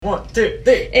1, 2,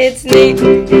 3. It's Nate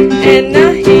and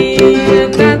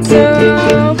Nahi, not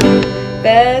so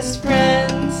best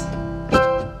friends.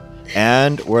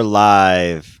 And we're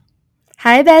live.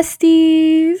 Hi,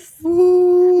 besties.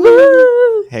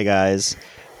 Woo. Hey, guys.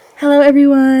 Hello,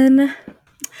 everyone.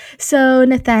 So,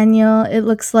 Nathaniel, it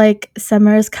looks like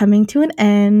summer is coming to an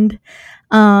end.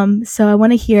 So I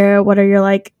want to hear what are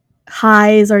your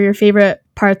highs or your favorite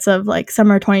parts of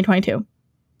summer 2022.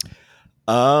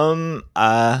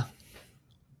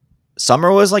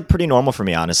 Summer was pretty normal for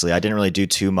me, honestly. I didn't really do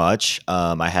too much.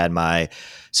 I had my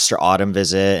sister Autumn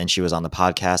visit and she was on the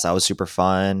podcast. That was super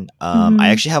fun. I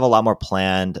actually have a lot more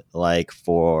planned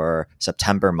for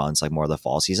September months, more of the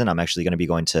fall season. I'm actually going to be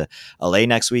going to LA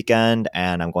next weekend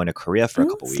and I'm going to Korea for a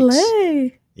couple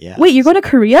weeks. Yeah. Wait, you're going to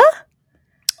Korea?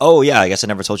 Oh yeah, I guess I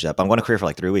never told you that, but I'm going to Korea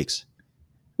for 3 weeks.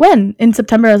 When? In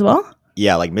September as well?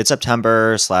 Yeah,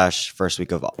 mid-September / first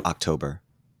week of October.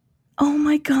 Oh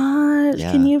my gosh.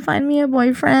 Yeah. Can you find me a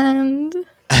boyfriend?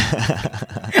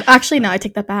 Actually, no, I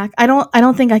take that back. I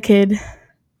don't think I could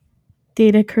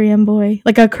date a Korean boy.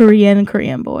 A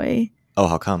Korean boy. Oh,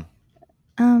 how come?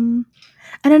 I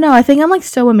don't know. I think I'm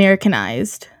so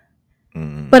Americanized.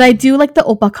 But I do like the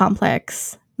oppa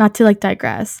complex. Not to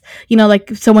digress.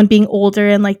 Someone being older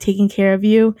and taking care of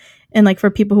you. And for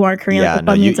people who aren't Korean, yeah, oppa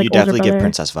no, means you definitely older give brother.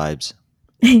 princess vibes.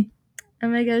 Oh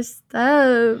my gosh,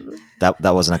 stop.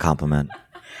 That wasn't a compliment.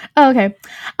 Oh, okay.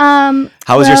 How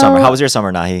was your summer? How was your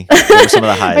summer, Nahi? What were some of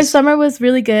the highs? My summer was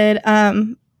really good.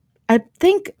 I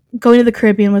think going to the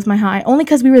Caribbean was my high, only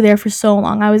because we were there for so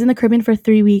long. I was in the Caribbean for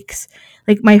 3 weeks,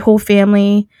 my whole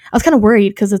family. I was kind of worried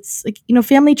because it's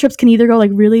family trips can either go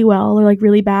really well or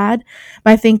really bad.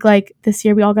 But I think this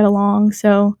year we all got along,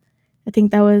 so I think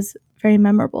that was very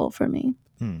memorable for me.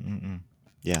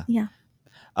 Yeah. Yeah.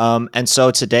 And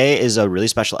so today is a really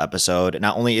special episode.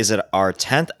 Not only is it our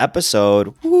 10th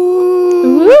episode,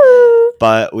 woo,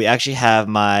 but we actually have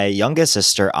my youngest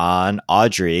sister on,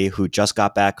 Audrey, who just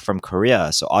got back from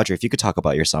Korea. So Audrey, if you could talk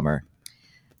about your summer.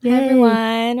 Hey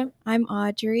everyone, I'm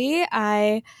Audrey.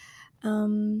 I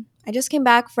just came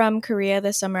back from Korea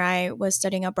this summer. I was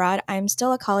studying abroad. I'm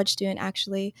still a college student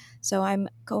actually, so I'm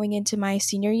going into my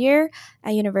senior year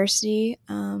at university.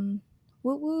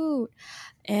 Woo.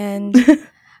 And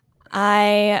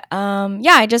I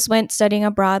just went studying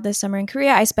abroad this summer in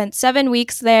Korea. I spent 7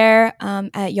 weeks there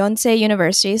at Yonsei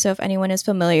University. So if anyone is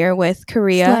familiar with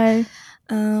Korea,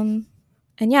 and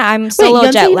yeah, I'm still a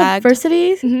little jet lagged.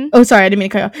 University? Mm-hmm. Oh, sorry, I didn't mean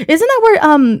to cut you off. Isn't that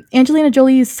where Angelina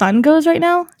Jolie's son goes right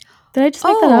now? Did I just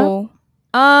make that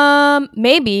up?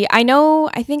 Maybe.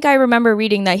 I think I remember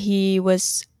reading that he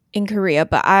was in Korea,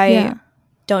 but I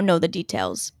don't know the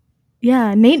details.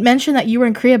 Yeah, Nate mentioned that you were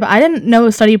in Korea, but I didn't know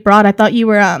study abroad. I thought you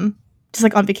were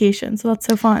just on vacation, so that's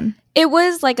so fun. It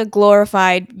was a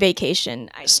glorified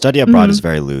vacation. Study abroad is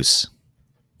very loose.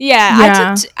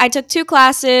 Yeah. I took 2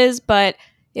 classes, but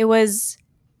it was,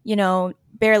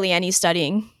 barely any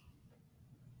studying.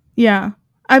 Yeah.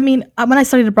 I mean, when I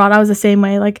studied abroad, I was the same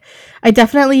way. I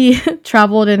definitely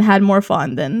traveled and had more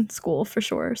fun than school for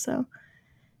sure, so...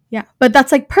 Yeah, but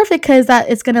that's perfect because that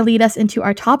is going to lead us into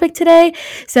our topic today.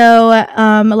 So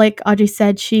like Audrey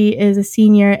said, she is a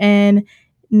senior and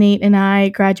Nate and I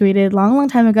graduated long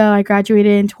time ago. I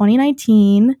graduated in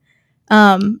 2019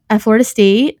 at Florida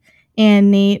State and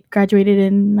Nate graduated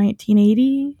in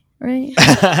 1980,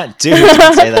 right? Dude,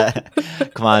 don't say that.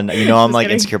 Come on, I'm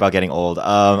insecure about getting old.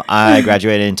 I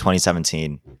graduated in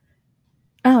 2017.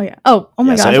 Oh, yeah. Oh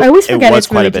my gosh. So I always forget it was it's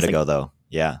quite really a bit ago though.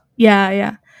 Yeah.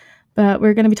 Yeah. But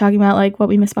we're going to be talking about what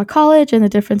we miss about college and the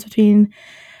difference between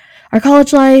our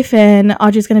college life. And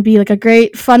Audrey's going to be a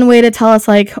great fun way to tell us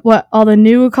what all the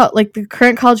new the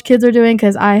current college kids are doing,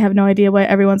 because I have no idea what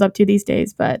everyone's up to these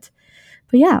days. But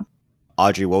yeah.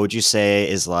 Audrey, what would you say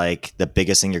is the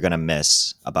biggest thing you're going to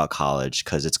miss about college?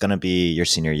 Because it's going to be your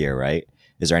senior year, right?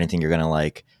 Is there anything you're going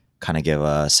to kind of give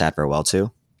a sad farewell to?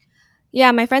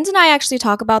 Yeah, my friends and I actually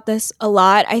talk about this a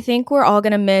lot. I think we're all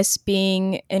going to miss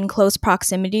being in close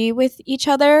proximity with each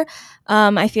other.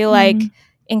 I feel like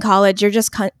in college, you're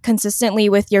just consistently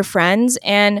with your friends.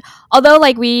 And although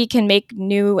we can make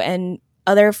new and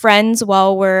other friends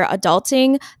while we're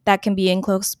adulting that can be in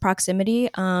close proximity,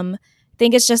 I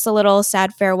think it's just a little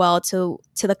sad farewell to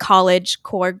the college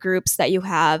core groups that you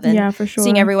have and for sure.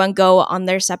 Seeing everyone go on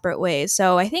their separate ways.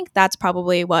 So I think that's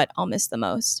probably what I'll miss the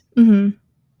most. Mm-hmm.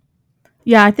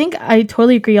 Yeah, I think I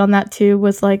totally agree on that too,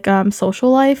 was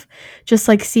social life. Just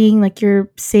seeing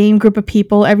your same group of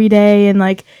people every day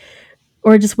and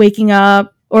or just waking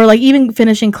up or even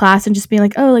finishing class and just being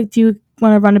do you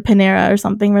want to run to Panera or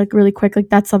something really quick?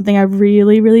 That's something I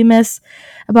really, really miss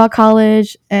about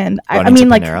college. And I mean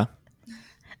Panera?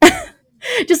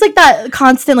 just like that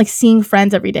constant like seeing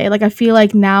friends every day. Like I feel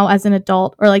like now as an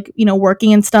adult or like, you know,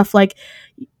 working and stuff, like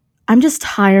I'm just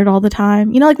tired all the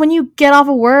time. You know, like when you get off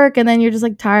of work and then you're just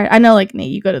like tired. I know like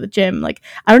Nate, you go to the gym. Like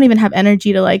I don't even have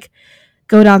energy to like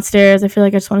go downstairs. I feel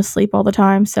like I just want to sleep all the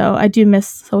time. So I do miss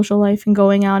social life and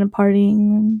going out and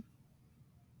partying.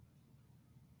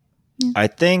 I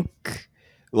think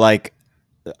like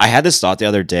I had this thought the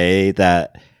other day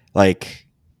that like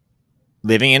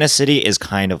living in a city is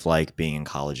kind of like being in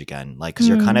college again, like because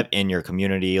you're kind of in your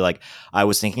community. Like I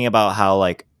was thinking about how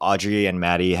like Audrey and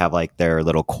Maddie have like their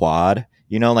little quad,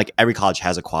 you know, like every college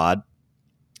has a quad,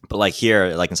 but like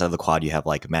here, like instead of the quad you have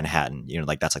like Manhattan, you know,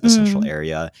 like that's like the central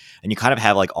area, and you kind of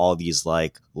have like all these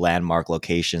like landmark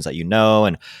locations that you know,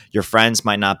 and your friends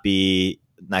might not be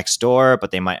next door, but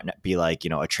they might be like, you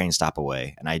know, a train stop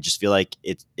away. And I just feel like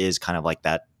it is kind of like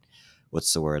that,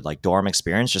 what's the word, like dorm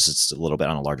experience, just it's a little bit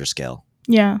on a larger scale.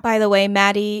 Yeah. By the way,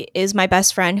 Maddie is my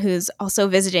best friend who's also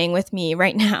visiting with me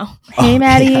right now. Hey,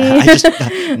 Maddie. Yeah, I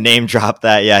just name dropped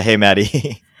that. Yeah. Hey,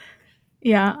 Maddie.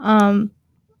 Yeah.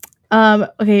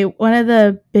 Okay, one of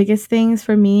the biggest things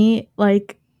for me,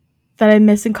 like that I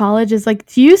miss in college is like,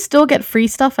 do you still get free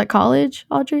stuff at college,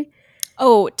 Audrey?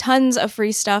 Oh, tons of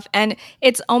free stuff. And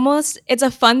it's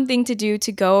a fun thing to do,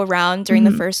 to go around during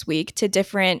the first week to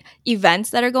different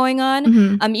events that are going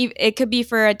on. It could be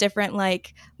for a different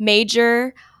like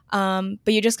major, but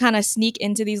you just kind of sneak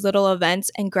into these little events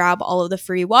and grab all of the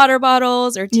free water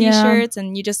bottles or t-shirts,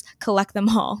 and you just collect them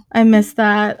all. I miss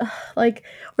that. Like,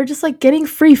 or just like getting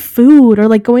free food, or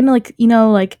like going to like, you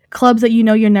know, like clubs that you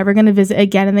know you're never going to visit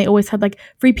again, and they always had like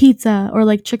free pizza or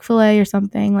like Chick-fil-A or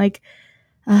something. Like,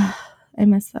 I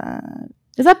miss that.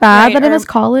 Is that bad that I miss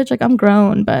college? Like, I'm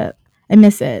grown, but I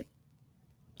miss it.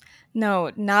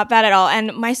 No, not bad at all.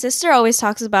 And my sister always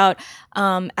talks about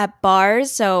at bars.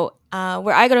 So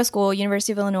where I go to school,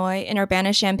 University of Illinois in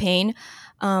Urbana-Champaign,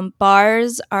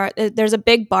 bars are, there's a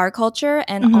big bar culture,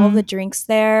 and all of the drinks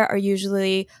there are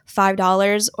usually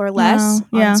 $5 or less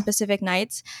on specific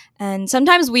nights. And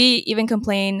sometimes we even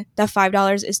complain that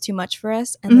 $5 is too much for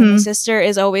us. And then my sister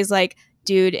is always like,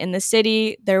 dude, in the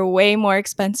city, they're way more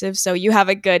expensive, so you have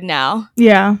it good now.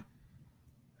 Yeah.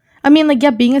 I mean, like, yeah,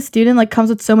 being a student, like,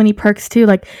 comes with so many perks, too.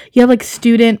 Like, you have, like,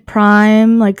 student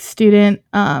Prime, like, student,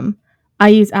 I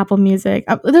use Apple Music.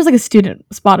 There's, like, a student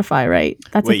Spotify, right?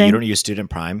 That's Wait, a thing. you don't use Student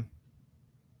Prime?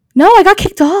 No, I got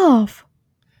kicked off.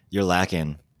 You're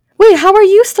lacking. Wait, how are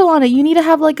you still on it? You need to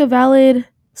have, like, a valid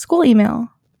school email.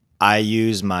 I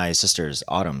use my sister's,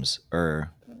 Autumn's,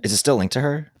 or is it still linked to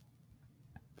her?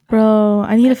 Bro,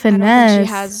 I need a finesse. I don't think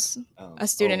she has a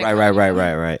student account.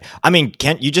 Right. I mean,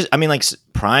 can't you just, I mean, like,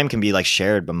 Prime can be, like,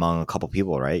 shared among a couple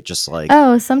people, right? Just, like...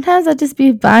 Oh, sometimes I just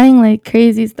be buying, like,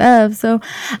 crazy stuff. So,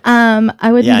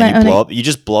 I would... Yeah, and you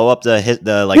just blow up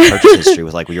the like, purchase history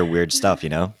with, like, your weird stuff, you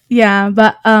know? Yeah,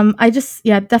 but,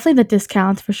 definitely the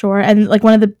discounts for sure. And, like,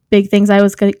 one of the big things I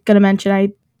was gonna mention,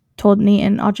 I told Nate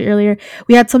and Audrey earlier,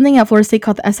 we had something at Florida State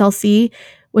called the SLC,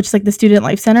 which is like the Student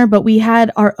Life Center, but we had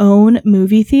our own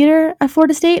movie theater at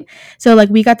Florida State. So like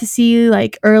we got to see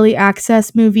like early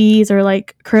access movies or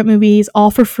like current movies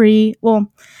all for free. Well,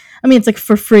 I mean, it's like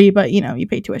for free, but you know, you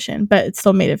pay tuition, but it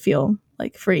still made it feel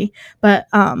like free. But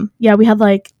yeah, we had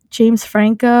like James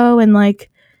Franco and like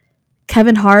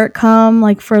Kevin Hart come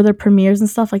like for their premieres and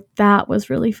stuff. Like that was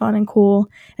really fun and cool.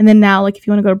 And then now, like if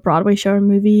you want to go to a Broadway show or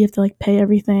movie, you have to like pay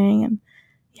everything. And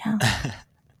yeah.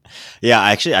 Yeah,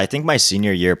 actually, I think my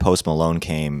senior year, Post Malone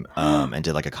came and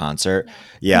did like a concert.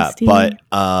 Yeah, but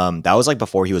that was like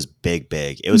before he was big.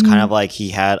 It was kind of like he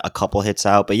had a couple hits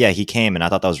out, but yeah, he came and I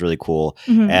thought that was really cool.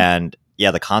 And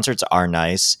yeah, the concerts are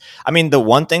nice. I mean, the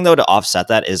one thing though to offset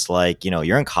that is like, you know,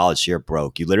 you're in college, so you're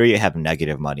broke. You literally have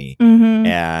negative money.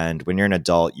 And when you're an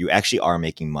adult, you actually are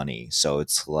making money. So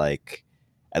it's like,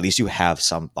 at least you have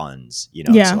some funds, you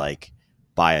know, to like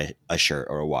buy a shirt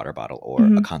or a water bottle or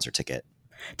a concert ticket.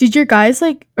 Did your parents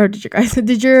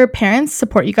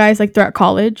support you guys like throughout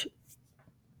college?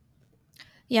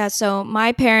 Yeah, so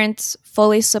my parents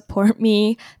fully support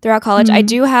me throughout college. I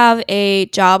do have a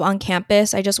job on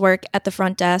campus. I just work at the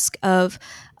front desk of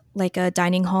like a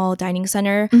dining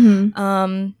center.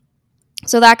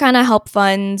 So that kind of help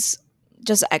funds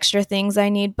just extra things I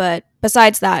need. But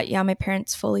besides that, yeah, my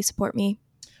parents fully support me.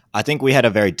 I think we had a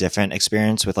very different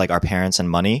experience with like our parents and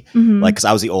money, like because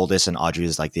I was the oldest and Audrey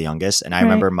is like the youngest. And I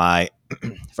remember my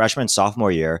freshman,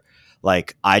 sophomore year,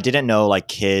 like I didn't know like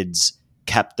kids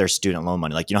kept their student loan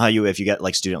money. Like, you know how if you get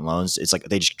like student loans, it's like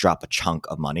they just drop a chunk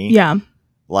of money. Yeah.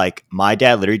 Like my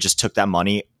dad literally just took that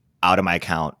money out of my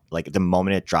account like the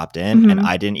moment it dropped in, and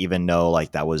I didn't even know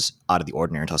like that was out of the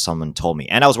ordinary until someone told me.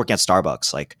 And I was working at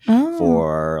Starbucks like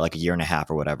for like a year and a half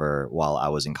or whatever while I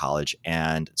was in college,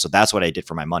 and so that's what I did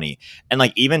for my money. And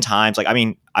like even times like, I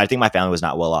mean, I think my family was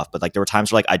not well off, but like there were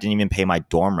times where like I didn't even pay my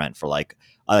dorm rent for like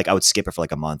I would skip it for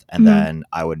like a month, and then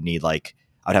I would need like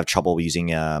I would have trouble using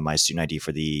my student ID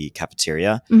for the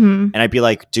cafeteria, and I'd be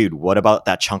like, dude, what about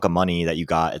that chunk of money that you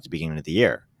got at the beginning of the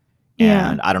year?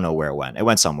 And I don't know where it went. It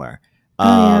went somewhere.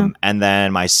 And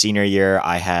then my senior year,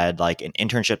 I had like an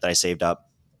internship that I saved up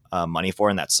money for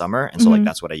in that summer, and so like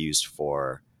that's what I used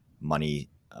for money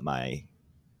my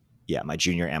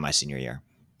junior and my senior year.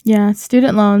 Yeah,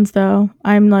 student loans though.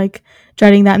 I'm like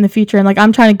dreading that in the future, and like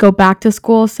I'm trying to go back to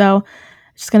school, so I'm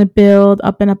just gonna build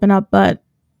up and up and up. But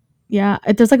yeah,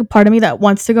 there's like a part of me that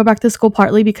wants to go back to school,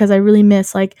 partly because I really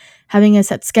miss like having a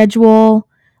set schedule.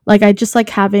 Like I just like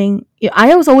having.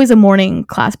 I was always a morning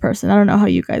class person. I don't know how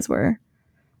you guys were.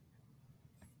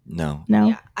 No.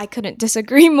 Yeah, I couldn't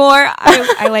disagree more.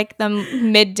 I like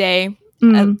them midday,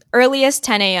 earliest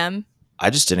 10 a.m. I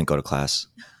just didn't go to class.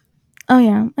 Oh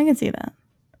yeah, I can see that.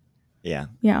 Yeah.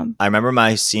 Yeah. I remember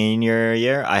my senior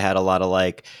year, I had a lot of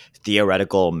like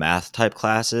theoretical math type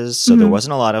classes, so there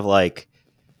wasn't a lot of like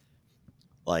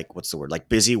what's the word, like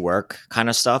busy work kind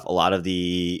of stuff. A lot of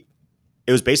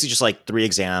it was basically just like 3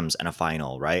 exams and a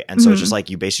final, right? And so it's just like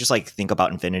you basically just like think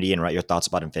about infinity and write your thoughts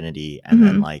about infinity, and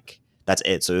then like that's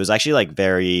it. So it was actually like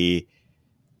very,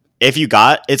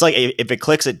 it's like if it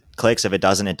clicks, it clicks. If it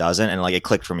doesn't, it doesn't. And like it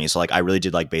clicked for me. So like I really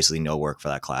did like basically no work for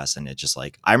that class, and it just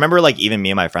like I remember like even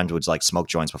me and my friends would like smoke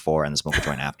joints before and then smoke a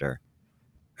joint after.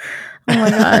 Oh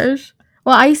my gosh.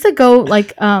 Well, I used to go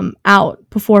like out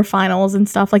before finals and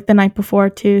stuff, like the night before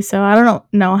too. So I don't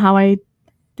know how I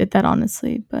did that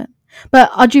honestly, but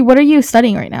Audrey, what are you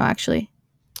studying right now actually?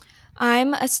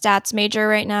 I'm a stats major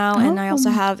right now, and I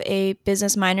also have a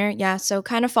business minor. Yeah, so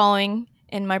kind of following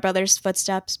in my brother's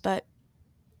footsteps, but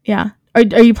yeah. Are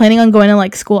you planning on going to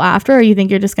like school after, or you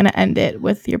think you're just going to end it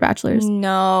with your bachelor's?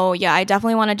 No, yeah, I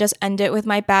definitely want to just end it with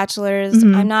my bachelor's.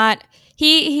 I'm not,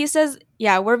 he says,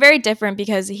 yeah, we're very different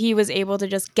because he was able to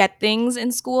just get things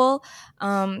in school.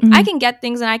 I can get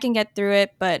things and I can get through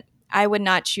it, but I would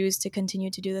not choose to continue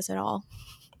to do this at all.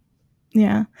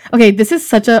 Yeah. Okay, this is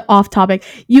such a off topic.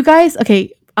 You guys,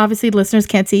 okay, obviously listeners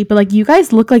can't see, but like you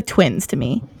guys look like twins to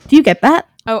me. Do you get that?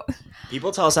 Oh,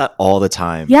 People tell us that all the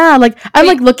time. Yeah, like I'm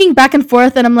like looking back and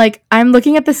forth, and I'm like I'm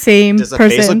looking at the same person.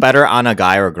 Does the face look better on a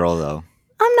guy or a girl though?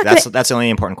 I'm not. That's the only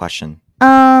important question.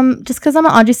 Just because I'm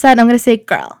on Audrey's side, I'm gonna say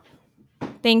girl.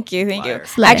 Thank you.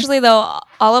 Slay. Actually, though,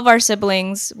 all of our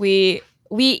siblings, we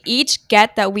each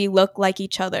get that we look like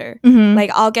each other.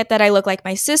 Like I'll get that I look like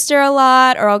my sister a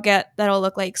lot, or I'll get that I'll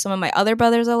look like some of my other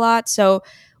brothers a lot. So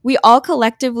we all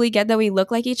collectively get that we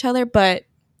look like each other, but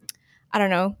I don't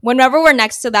know. Whenever we're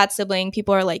next to that sibling,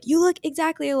 people are like, "You look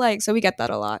exactly alike." So we get that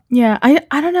a lot. Yeah,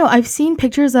 I don't know. I've seen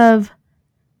pictures of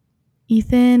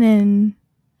Ethan and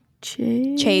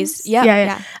Chase.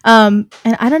 Yeah. And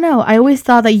I don't know. I always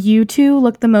thought that you two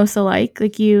look the most alike,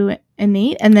 like you and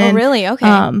Nate. And then, really? Okay.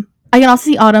 I can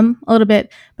also see Autumn a little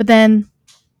bit, but then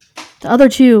the other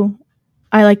two,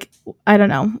 I don't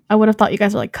know. I would have thought you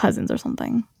guys were like cousins or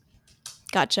something.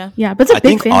 Gotcha. Yeah, but it's a big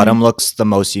think family. Autumn looks the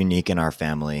most unique in our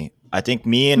family. I think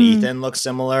me and Ethan look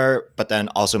similar, but then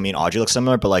also me and Audrey look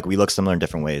similar, but like we look similar in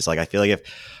different ways. Like I feel like if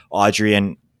Audrey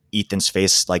and Ethan's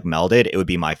face like melded, it would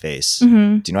be my face. Do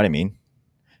you know what I mean?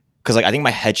 Because like I think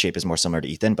my head shape is more similar to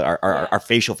Ethan, but our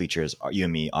facial features, you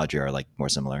and me, Audrey, are like more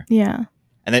similar. Yeah.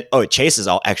 And then Chase is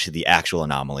actually the actual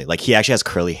anomaly. Like he actually has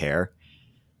curly hair,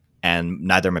 and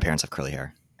neither of my parents have curly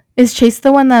hair. Is Chase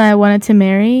the one that I wanted to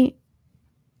marry?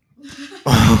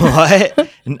 What?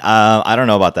 I don't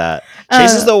know about that.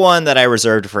 Chase is the one that I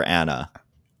reserved for Anna.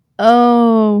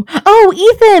 Oh,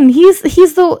 Ethan. He's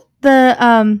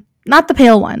the not the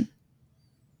pale one.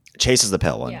 Chase is the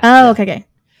pale one. Yeah. Oh, okay.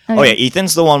 Oh yeah,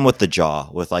 Ethan's the one with the jaw,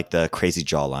 with like the crazy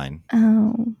jawline.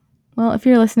 Oh, well, if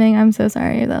you're listening, I'm so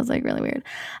sorry. That was like really weird.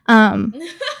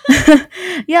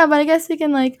 Yeah, but I guess we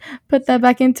can like put that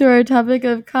back into our topic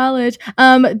of college.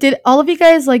 Did all of you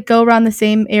guys like go around the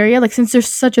same area? Like, since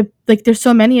there's there's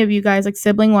so many of you guys, like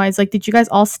sibling wise, like, did you guys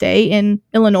all stay in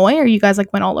Illinois, or you guys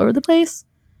like went all over the place?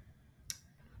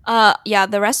 Yeah,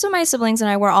 the rest of my siblings and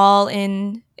I were all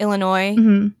in Illinois.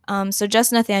 So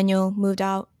just Nathaniel moved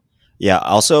out. Yeah,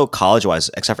 also college-wise,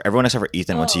 everyone except for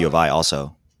Ethan went to U of I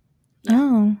also.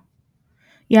 Oh.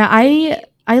 Yeah, I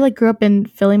like grew up in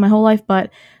Philly my whole life,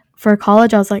 but for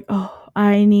college I was like, oh,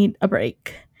 I need a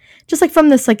break. Just like from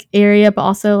this like area, but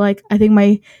also like I think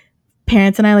my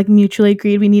parents and I like mutually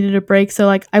agreed we needed a break. So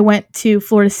like I went to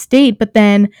Florida State, but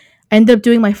then ended up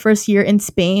doing my first year in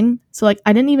Spain. So like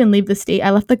I didn't even leave the state. I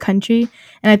left the country,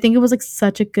 and I think it was like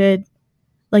such a good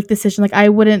like decision. Like I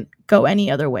wouldn't go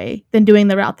any other way than doing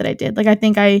the route that I did. Like I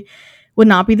think I would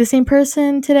not be the same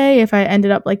person today if I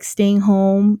ended up like staying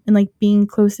home and like being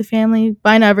close to family. But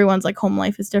I know everyone's like home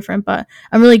life is different, but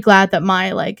I'm really glad that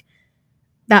my like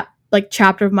that like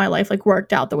chapter of my life like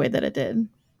worked out the way that it did.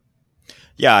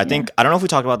 Yeah, I think I don't know if we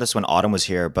talked about this when Autumn was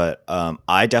here, but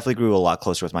I definitely grew a lot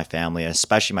closer with my family,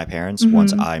 especially my parents,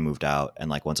 once I moved out and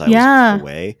like once I was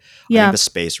away. I think the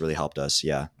space really helped us.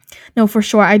 Yeah. No, for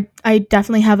sure. I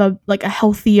definitely have a like a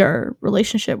healthier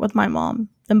relationship with my mom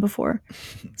than before.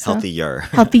 So,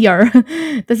 healthier.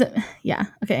 Doesn't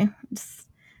okay. Just,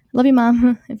 love you,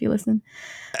 Mom, if you listen.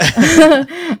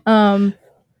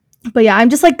 But yeah, I'm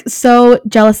just like so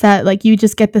jealous that like you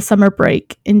just get the summer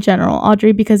break in general,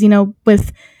 Audrey, because you know,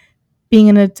 with being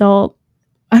an adult,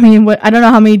 I mean, I don't know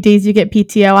how many days you get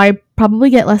PTO. I probably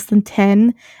get less than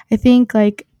 10, I think,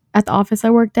 like at the office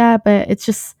I worked at, but it's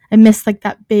just I missed like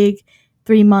that big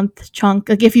 3-month chunk.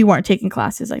 Like if you weren't taking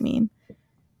classes, I mean.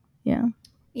 Yeah.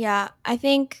 Yeah, I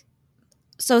think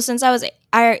so since I was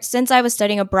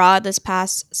studying abroad this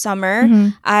past summer,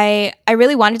 I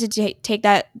really wanted to take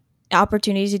that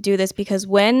opportunity to do this, because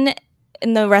when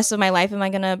in the rest of my life am I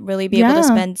going to really be able to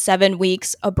spend 7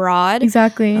 weeks abroad?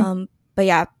 Exactly. But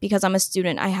yeah, because I'm a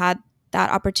student, I had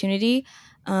that opportunity.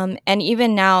 And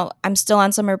even now, I'm still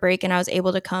on summer break, and I was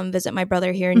able to come visit my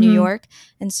brother here in New York.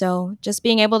 And so just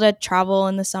being able to travel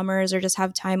in the summers or just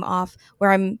have time off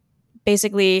where I'm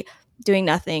basically doing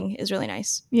nothing is really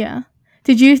nice. Yeah.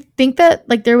 Did you think that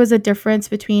like there was a difference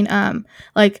between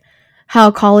like how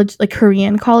college like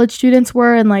Korean college students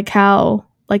were and like how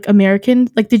like American,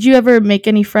 like did you ever make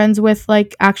any friends with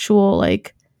like actual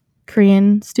like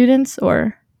Korean students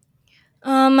or?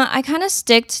 I kind of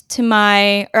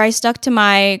I stuck to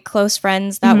my close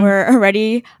friends that were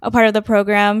already a part of the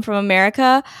program from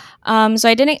America. So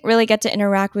I didn't really get to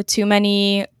interact with too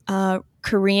many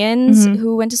Koreans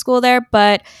who went to school there,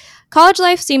 but college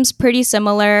life seems pretty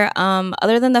similar,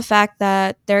 other than the fact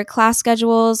that their class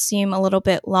schedules seem a little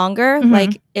bit longer.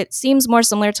 Like it seems more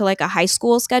similar to like a high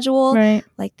school schedule. Right.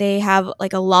 Like they have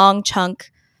like a long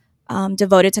chunk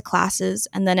devoted to classes,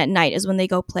 and then at night is when they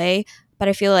go play. But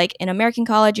I feel like in American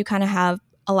college, you kind of have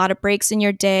a lot of breaks in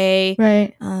your day,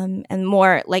 right, and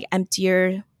more like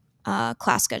emptier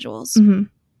class schedules.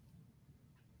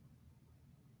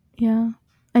 Yeah,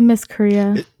 I miss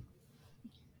Korea.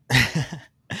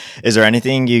 Is there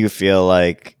anything you feel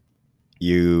like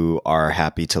you are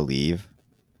happy to leave,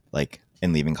 like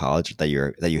in leaving college, that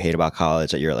you hate about college,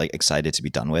 that you're like excited to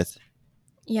be done with?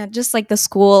 Yeah, just like the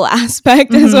school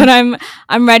aspect is what I'm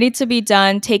ready to be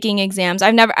done taking exams.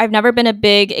 I've never been a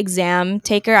big exam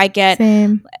taker. I get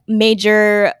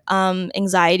major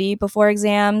anxiety before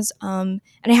exams, and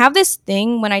I have this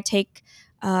thing when I take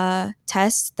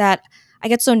tests that I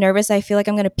get so nervous I feel like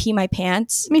I'm gonna pee my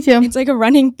pants. Me too. It's like a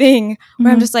running thing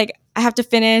where I'm just like, I have to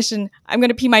finish and I'm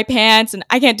gonna pee my pants and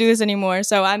I can't do this anymore.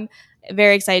 So I'm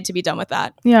very excited to be done with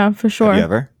that. Yeah, for sure. Have you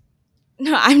ever?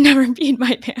 No, I've never peed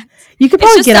my pants. You could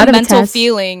probably get out of a mental test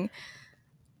feeling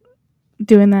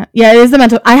doing that. Yeah, it is the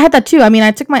mental. I had that too. I mean,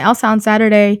 I took my LSAT on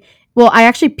Saturday. Well, I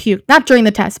actually puked, not during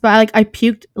the test, but I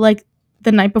puked like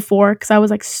the night before because I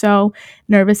was like so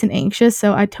nervous and anxious.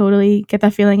 So I totally get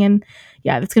that feeling, and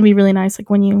yeah, it's gonna be really nice. Like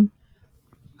when you.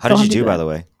 How did you do, by the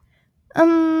way?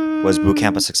 Was boot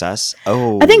camp a success?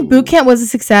 Oh, I think boot camp was a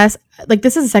success. Like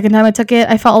this is the second time I took it.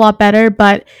 I felt a lot better,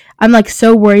 but I'm like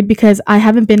so worried because I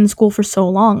haven't been in school for so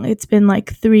long. It's been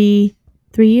like 3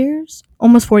 years,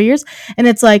 almost 4 years, and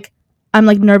it's like I'm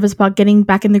like nervous about getting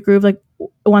back in the groove. Like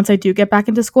once I do get back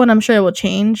into school, and I'm sure it will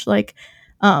change. Like,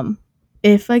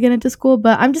 if I get into school,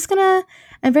 but I'm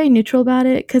very neutral about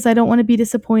it because I don't want to be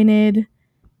disappointed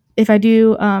if I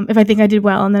do. If I think I did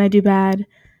well and then I do bad.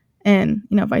 And,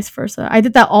 you know, vice versa. I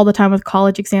did that all the time with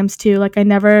college exams too. Like I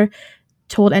never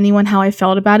told anyone how I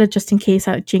felt about it just in case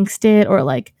I jinxed it or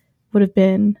like would have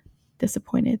been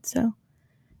disappointed. So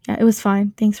yeah, it was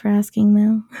fine. Thanks for asking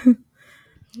though.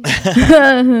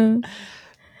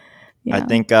 Yeah. I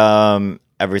think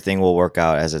everything will work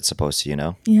out as it's supposed to, you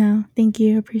know? Yeah, thank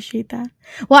you. Appreciate that.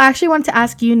 Well, I actually wanted to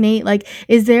ask you, Nate, like,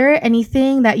 is there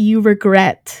anything that you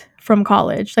regret from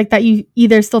college, like that you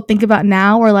either still think about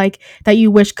now or like that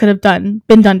you wish could have been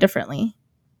done differently?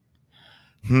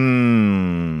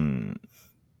 Or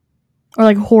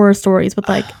like horror stories with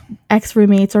like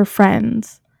ex-roommates or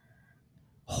friends.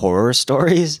 Horror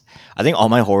stories? I think all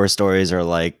my horror stories are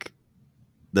like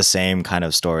the same kind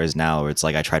of stories now where it's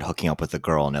like I tried hooking up with a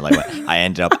girl and I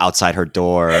ended up outside her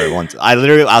door once. I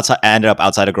literally ended up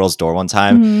outside a girl's door one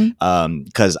time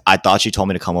because I thought she told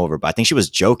me to come over, but I think she was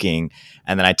joking.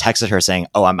 And then I texted her saying,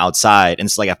 "Oh, I'm outside," and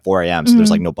it's like at 4 a.m. So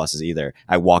there's like no buses either.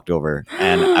 I walked over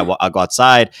and I go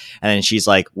outside, and then she's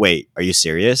like, "Wait, are you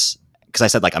serious?" Because I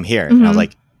said like I'm here, and I was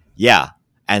like, "Yeah,"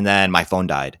 and then my phone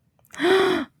died.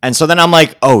 And so then I'm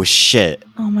like, oh shit.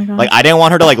 Oh my god. Like I didn't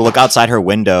want her to like look outside her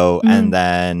window and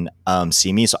then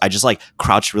see me. So I just like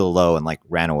crouched real low and like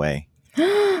ran away.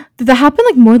 Did that happen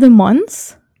like more than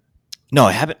once? No,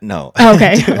 it happened. No. Oh,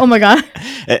 okay. Oh my god.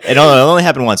 It only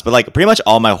happened once, but like pretty much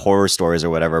all my horror stories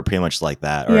or whatever are pretty much like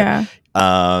that. Or, yeah.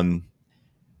 Oh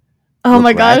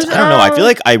my gosh. I don't know. I feel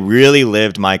like I really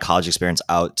lived my college experience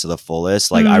out to the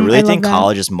fullest. Like I really think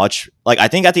college is much like I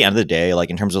think at the end of the day, like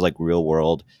in terms of like real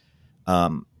world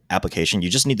application, you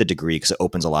just need the degree because it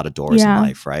opens a lot of doors in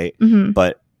life, right?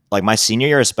 But like my senior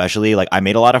year especially, like I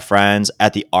made a lot of friends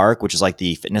at the Arc, which is like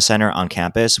the fitness center on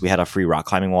campus. We had a free rock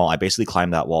climbing wall. I basically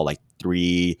climbed that wall like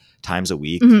 3 times a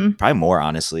week, probably more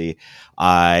honestly.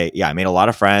 I made a lot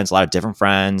of friends, a lot of different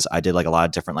friends. I did like a lot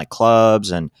of different like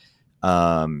clubs and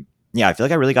I feel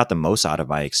like I really got the most out of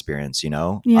my experience, you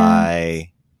know? Yeah.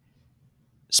 I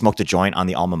smoked a joint on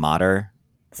the alma mater.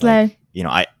 Slay. Like, you know,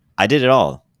 I did it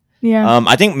all. Yeah.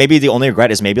 I think maybe the only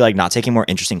regret is maybe like not taking more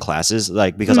interesting classes,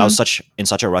 like because I was in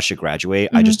such a rush to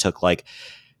graduate. I just took like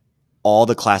all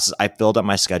the classes. I filled up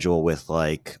my schedule with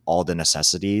like all the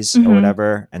necessities or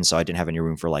whatever, and so I didn't have any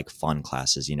room for like fun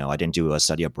classes. You know, I didn't do a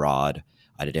study abroad.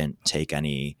 I didn't take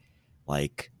any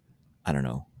like I don't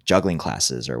know juggling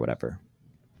classes or whatever.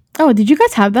 Oh, did you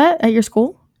guys have that at your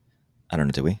school? I don't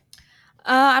know. Did we?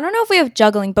 I don't know if we have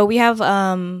juggling, but we have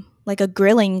like a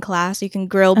grilling class. You can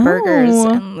grill burgers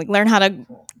and like learn how to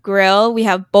grill. We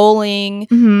have bowling. You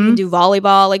can do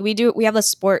volleyball. Like we have the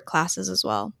sport classes as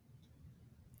well.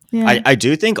 Yeah. I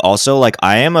do think also like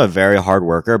I am a very hard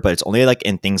worker, but it's only like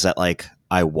in things that like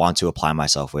I want to apply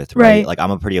myself with, right? Like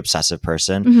I'm a pretty obsessive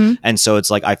person. And so it's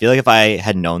like I feel like if I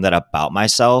had known that about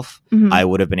myself, I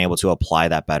would have been able to apply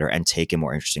that better and take in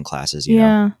more interesting classes, you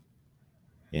know?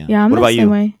 Yeah, I'm what the about same you?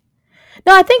 way.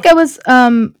 No, I think it was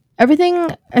everything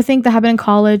I think that happened in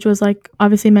college was like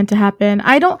obviously meant to happen.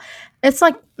 It's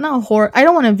like not a horror. I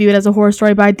don't want to view it as a horror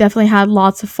story, but I definitely had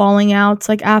lots of falling outs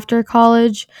like after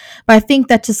college. But I think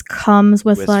that just comes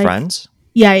with like friends.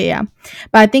 Yeah.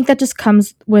 But I think that just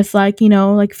comes with like, you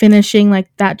know, like finishing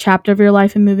like that chapter of your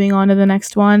life and moving on to the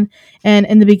next one. And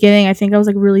in the beginning, I think I was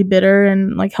like really bitter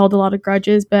and like held a lot of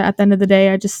grudges. But at the end of the day,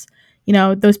 I just, you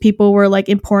know, those people were like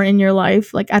important in your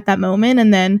life, like at that moment.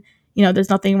 And then, you know, there's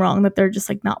nothing wrong that they're just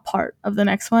like not part of the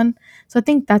next one. So I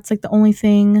think that's like the only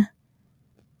thing.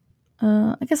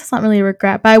 I guess it's not really a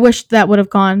regret, but I wish that would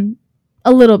have gone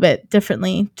a little bit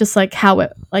differently, just like how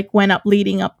it like went up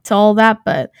leading up to all that.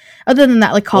 But other than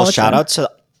that, like college. Well,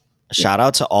 shout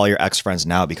out to all your ex friends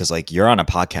now because like you're on a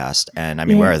podcast, and I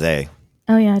mean, where are they?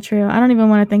 Oh yeah, true. I don't even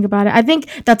want to think about it. I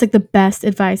think that's like the best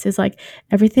advice is like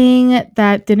everything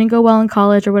that didn't go well in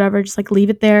college or whatever, just like leave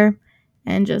it there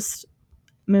and just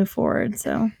move forward.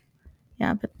 So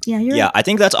yeah, but you're right. I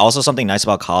think that's also something nice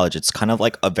about college. It's kind of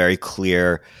like a very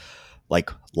clear like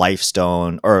life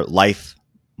stone or life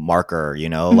marker, you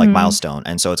know, like milestone.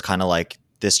 And so it's kind of like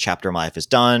this chapter of my life is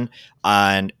done.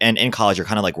 And in college, you're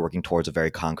kind of like working towards a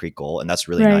very concrete goal. And that's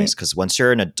really nice because once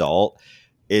you're an adult,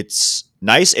 it's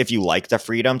nice if you like the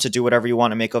freedom to do whatever you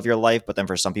want to make of your life. But then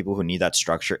for some people who need that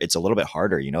structure, it's a little bit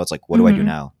harder. You know, it's like, what do I do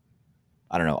now?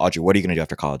 I don't know. Audrey, what are you going to do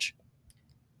after college?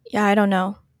 Yeah, I don't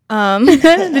know.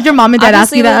 Did your mom and dad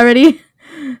ask you that already?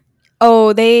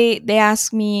 Oh, they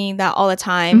ask me that all the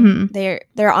time. They're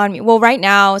on me. Well, right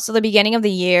now, so the beginning of the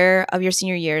year of your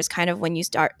senior year is kind of when you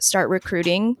start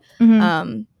recruiting.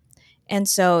 And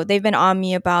so they've been on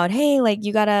me about, hey, like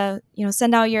you gotta, you know,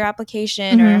 send out your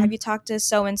application or have you talked to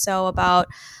so and so about,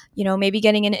 you know, maybe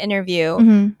getting an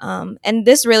interview. And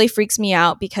this really freaks me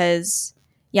out because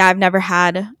I've never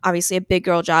had obviously a big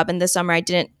girl job, and this summer I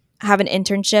didn't have an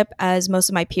internship as most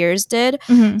of my peers did.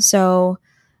 So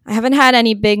I haven't had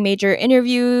any big major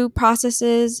interview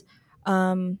processes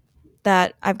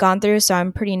that I've gone through, so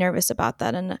I'm pretty nervous about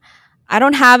that. And I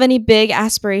don't have any big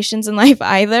aspirations in life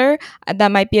either.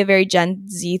 That might be a very Gen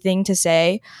Z thing to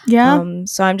say. Yeah.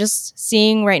 So I'm just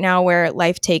seeing right now where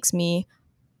life takes me.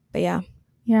 But yeah.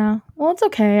 Yeah. Well, it's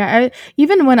okay. I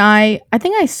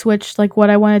think I switched like what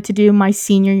I wanted to do my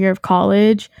senior year of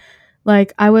college.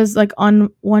 Like I was like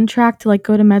on one track to like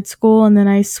go to med school, and then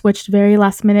I switched very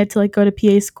last minute to like go to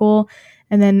PA school,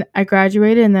 and then I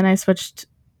graduated, and then I switched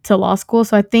to law school.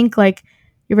 So I think like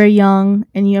you're very young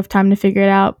and you have time to figure it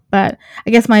out. But I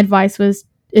guess my advice was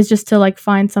is just to like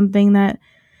find something that,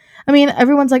 I mean,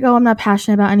 everyone's like, oh, I'm not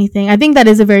passionate about anything. I think that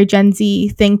is a very Gen Z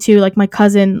thing too. Like my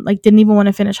cousin like didn't even want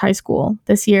to finish high school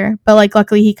this year, but like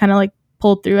luckily he kind of like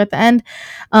pulled through at the end.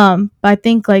 But I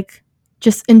think like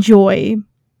just enjoy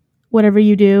whatever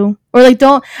you do, or like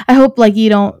don't. I hope like you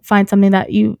don't find something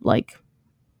that you like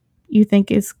you think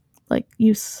is like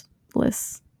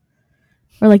useless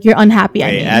or like you're unhappy. Wait,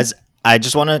 I mean, as I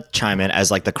just want to chime in as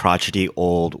like the crotchety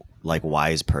old like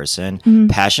wise person.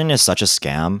 Passion is such a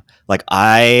scam. Like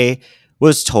I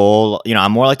was told, you know,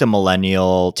 I'm more like the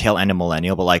millennial, tail end of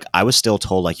millennial, but like I was still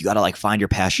told like you got to like find your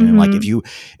passion and like if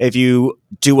you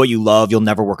do what you love, you'll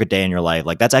never work a day in your life.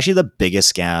 Like that's actually the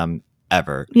biggest scam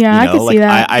ever. Yeah, you know? I can Like see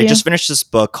that. I just finished this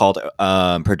book called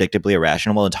Predictably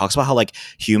Irrational, and it talks about how like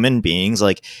human beings,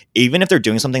 like even if they're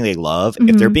doing something they love,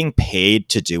 if they're being paid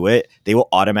to do it, they will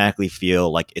automatically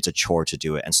feel like it's a chore to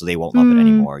do it, and so they won't love it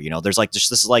anymore. You know, there's like just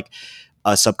this like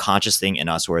a subconscious thing in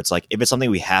us where it's like if it's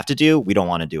something we have to do, we don't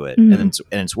want to do it, and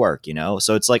it's work. You know,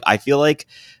 so it's like I feel like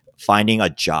finding a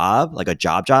job, like a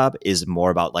job is more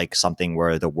about like something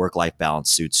where the work-life balance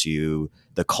suits you,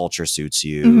 the culture suits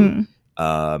you.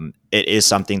 It is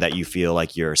something that you feel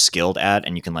like you're skilled at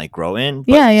and you can like grow in.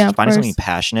 But finding something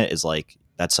passionate is like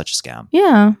that's such a scam.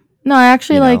 Yeah. No, I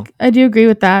actually like I do agree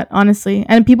with that, honestly.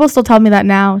 And people still tell me that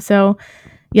now. So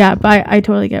yeah, but I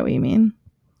totally get what you mean.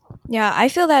 Yeah, I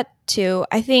feel that too.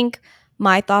 I think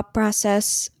my thought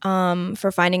process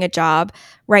for finding a job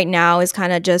right now is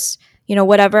kind of just, you know,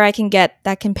 whatever I can get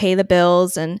that can pay the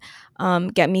bills and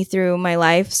get me through my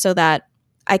life so that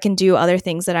I can do other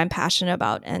things that I'm passionate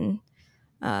about and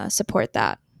support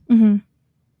that.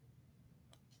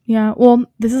 Yeah. Well,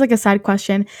 this is like a side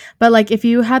question, but like if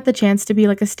you had the chance to be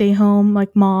like a stay-home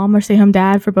like mom or stay-home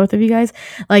dad for both of you guys,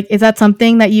 like is that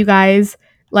something that you guys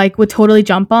like would totally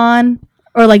jump on,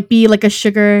 or like be like a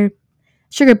sugar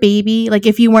baby, like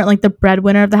if you weren't like the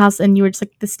breadwinner of the house and you were just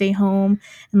like the stay home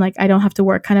and like I don't have to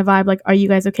work kind of vibe? Like are you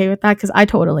guys okay with that? Because I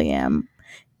totally am.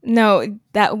 No,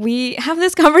 that we have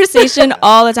this conversation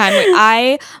all the time.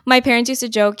 My parents used to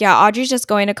joke, yeah, Audrey's just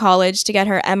going to college to get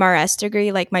her MRS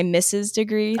degree, like my Mrs.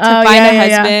 degree, to find a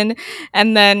husband,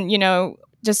 and then, you know,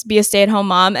 just be a stay-at-home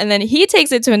mom. And then he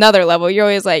takes it to another level. You're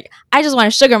always like, I just want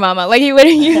a sugar mama. Like he would.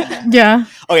 Yeah.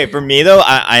 Okay, for me though,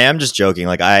 I am just joking.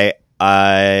 Like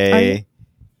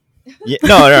yeah,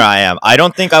 no, I am. I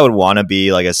don't think I would want to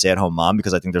be like a stay-at-home mom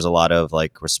because I think there's a lot of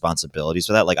like responsibilities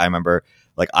for that. Like I remember,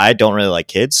 like I don't really like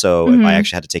kids, so if I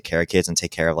actually had to take care of kids and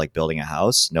take care of like building a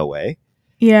house, no way.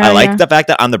 Yeah, I like the fact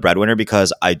that I'm the breadwinner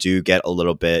because I do get a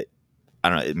little bit. I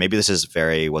don't know. Maybe this is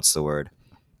very what's the word,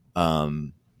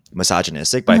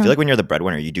 misogynistic. But I feel like when you're the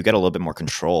breadwinner, you do get a little bit more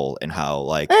control in how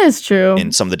like that is true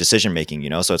in some of the decision making. You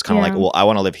know, so it's kind of like, well, I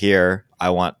want to live here. I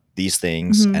want these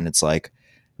things, and it's like.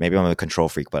 Maybe I'm a control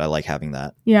freak, but I like having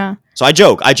that. Yeah. So I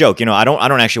joke. You know, I don't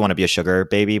actually want to be a sugar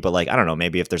baby, but like I don't know.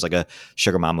 Maybe if there's like a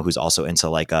sugar mama who's also into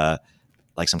like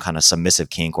some kind of submissive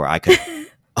kink where I could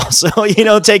also, you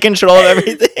know, take control of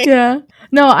everything. Yeah.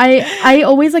 No, I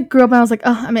always like grew up and I was like,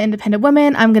 oh, I'm an independent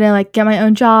woman. I'm gonna like get my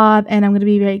own job and I'm gonna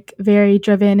be like very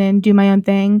driven and do my own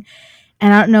thing.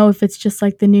 And I don't know if it's just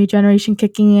like the new generation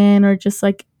kicking in or just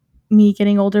like me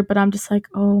getting older, but I'm just like,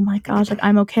 oh my gosh, like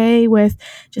I'm okay with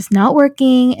just not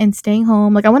working and staying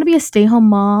home. Like I want to be a stay-home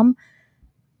mom,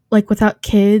 like without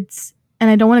kids, and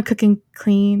I don't want to cook and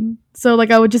clean. So like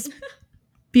I would just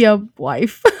be a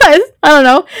wife. I don't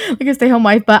know, like a stay-home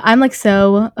wife. But I'm like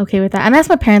so okay with that. And I ask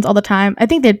my parents all the time. I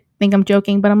think they think I'm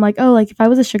joking, but I'm like, oh, like if I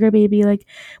was a sugar baby, like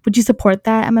would you support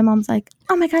that? And my mom's like,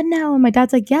 oh my god, no. And my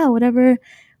dad's like, yeah, whatever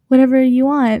you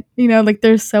want. You know, like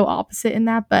they're so opposite in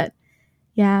that, but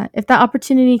yeah, if that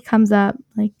opportunity comes up,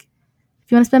 like if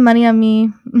you want to spend money on me,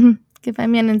 you can find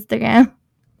me on Instagram.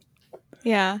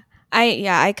 Yeah,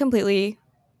 I completely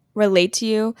relate to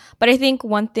you. But I think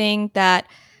one thing that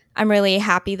I'm really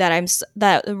happy that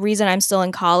that the reason I'm still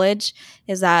in college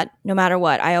is that no matter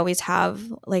what, I always have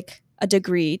like a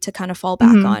degree to kind of fall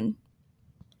back on.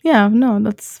 Yeah, no,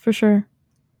 that's for sure.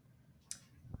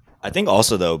 I think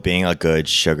also though, being a good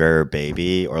sugar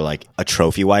baby or like a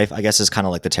trophy wife, I guess is kind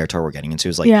of like the territory we're getting into.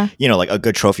 Is like, you know, like a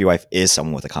good trophy wife is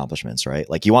someone with accomplishments, right?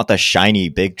 Like you want the shiny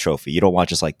big trophy. You don't want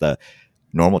just like the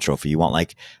normal trophy. You want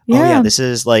like, oh yeah, this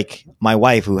is like my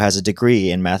wife who has a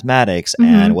degree in mathematics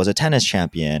and was a tennis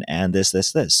champion and this.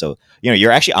 So, you know,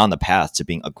 you're actually on the path to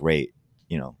being a great,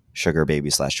 you know, sugar baby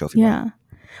 / trophy wife.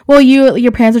 Well,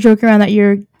 your parents are joking around that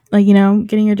you're like, you know,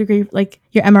 getting your degree, like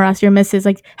your MRS, your Mrs.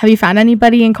 Like, have you found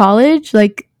anybody in college?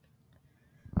 Like,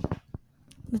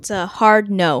 it's a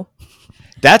hard no.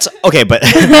 That's okay, but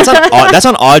that's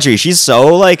on Audrey. She's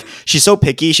so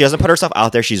picky. She doesn't put herself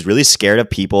out there. She's really scared of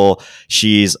people.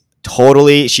 She's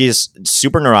totally, she's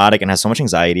super neurotic and has so much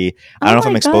anxiety. I don't know if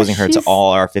I'm exposing her to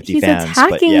all our 50 she's fans,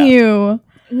 attacking but yeah. you.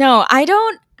 No, I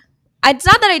don't. It's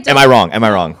not that I don't. Am I wrong? Am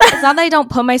I wrong? It's not that I don't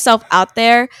put myself out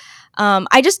there.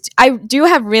 I do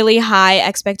have really high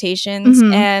expectations,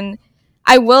 and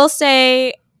I will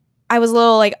say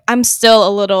I'm still a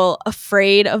little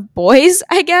afraid of boys,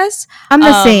 I guess. I'm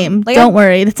the same. Like don't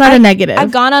worry. It's not a negative.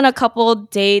 I've gone on a couple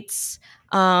dates.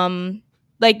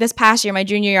 Like this past year, my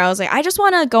junior year, I was like, I just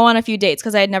want to go on a few dates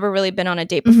because I had never really been on a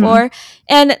date before.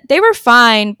 And they were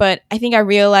fine, but I think I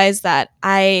realized that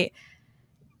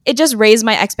it just raised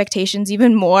my expectations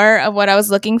even more of what I was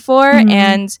looking for.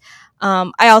 And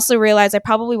I also realized I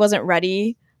probably wasn't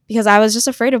ready because I was just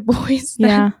afraid of boys.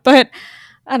 Yeah. But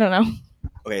I don't know.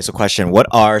 Okay, so question, what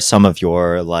are some of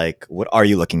your, like, what are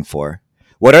you looking for?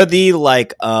 What are the,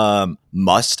 like,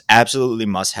 absolutely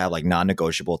must have, like,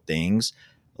 non-negotiable things?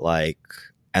 Like,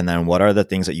 and then what are the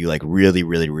things that you, like, really,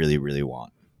 really, really, really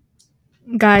want?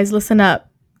 Guys, listen up.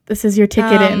 This is your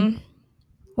ticket in.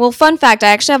 Well, fun fact, I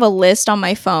actually have a list on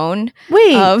my phone.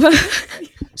 Wait.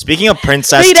 Speaking of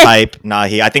princess type,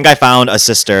 Nahi, I think I found a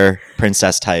sister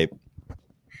princess type.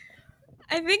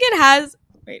 I think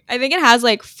it has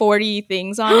like 40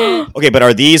 things on it. Okay, but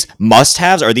are these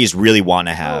must-haves or are these really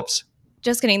want-to-haves?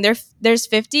 Just kidding. There's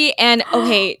 50. And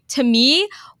okay, to me,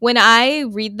 when I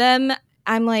read them,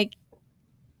 I'm like,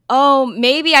 oh,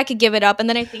 maybe I could give it up. And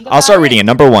then I think about I'll start reading it.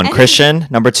 Number 1, Christian.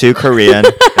 Number 2, Korean.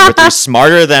 Number 3,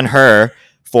 smarter than her.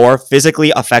 4,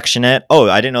 physically affectionate. Oh,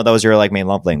 I didn't know that was your, like, main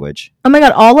love language. Oh my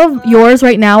god, all of yours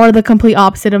right now are the complete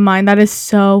opposite of mine. That is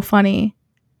so funny.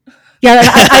 Yeah,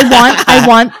 I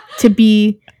want to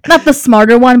be not the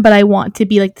smarter one, but I want to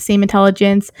be like the same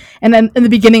intelligence. And then in the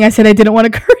beginning, I said I didn't want a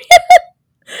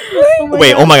Korean.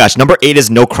 Wait, oh my gosh, number 8 is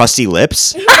no crusty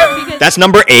lips. That's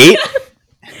number 8.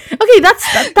 Okay, that's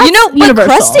universal. But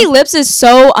crusty lips is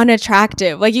so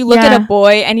unattractive. Like you look at a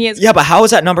boy and he has. Yeah, but how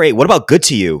is that number 8? What about good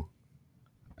to you?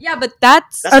 Yeah, but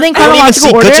that's are they in I don't even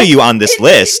see order? good to you on this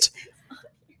list.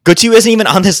 Good to you isn't even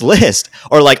on this list.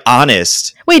 Or like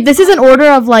honest. Wait, this is an order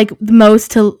of like the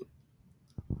most to.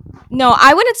 No,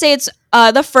 I wouldn't say it's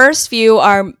the first few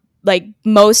are like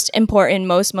most important,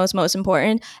 most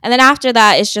important, and then after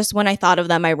that it's just when I thought of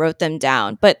them I wrote them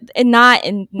down, but not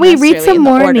in. Wait, read some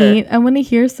more, Nate. I want to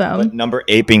hear some. But number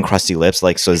 8 being crusty lips,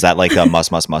 like, so is that like a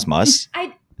must?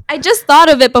 I just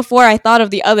thought of it before I thought of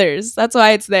the others. That's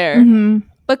why it's there.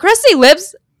 But crusty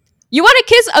lips, you want to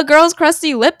kiss a girl's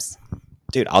crusty lips?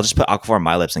 Dude, I'll just put Aquaphor on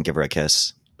my lips and give her a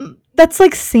kiss. That's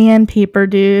like sandpaper,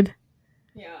 dude.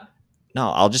 Yeah. No,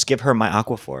 I'll just give her my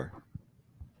Aquaphor.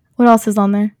 What else is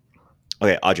on there?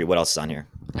 Okay, Audrey, what else is on here?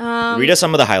 Read us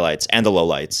some of the highlights and the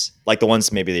lowlights. Like the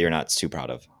ones maybe that you're not too proud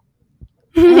of.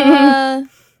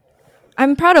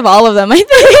 I'm proud of all of them, I think.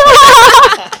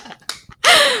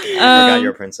 I forgot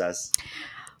you're a princess.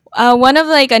 One of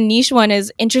like a niche one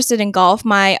is interested in golf.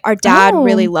 Our dad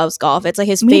really loves golf. It's like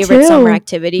his favorite summer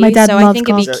activity. My dad so loves I think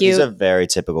golf. it'd be cute. He's a very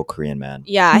typical Korean man.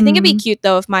 Yeah, I think it'd be cute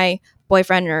though if my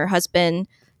boyfriend or husband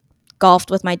golfed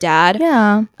with my dad.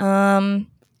 Yeah.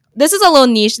 This is a little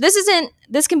niche.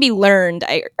 This can be learned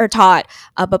or taught,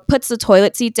 but puts the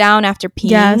toilet seat down after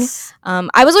peeing. Yes.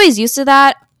 I was always used to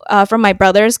that from my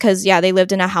brothers because they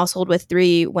lived in a household with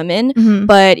 3 women.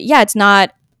 But yeah, it's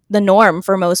not the norm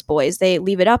for most boys. They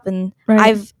leave it up, and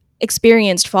I've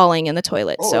experienced falling in the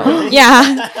toilet. Oh, so really?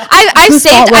 yeah, I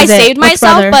saved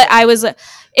myself, but I was.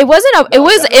 It wasn't a. It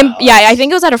was. I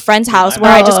think it was at a friend's house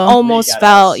where I just almost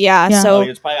fell. Yeah. So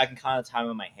it's probably I can count the time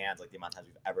on my hands, like the amount of times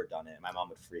we've ever done it. My mom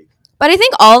would freak. But I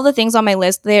think all the things on my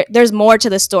list, there's more to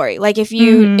the story. Like if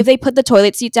they put the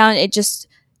toilet seat down, it just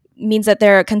means that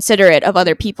they're considerate of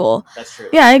other people. That's true.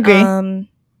 Yeah, I agree.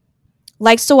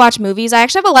 Likes to watch movies. I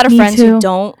actually have a lot of friends who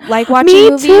don't like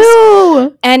watching movies. Me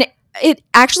too. And it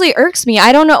actually irks me.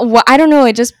 I don't know.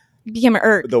 It just became an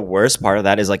irk. The worst part of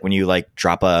that is like when you like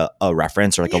drop a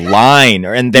reference or like a line,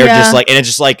 and they're just like, and it's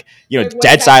just like, like,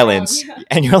 dead silence,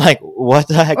 and you're like, what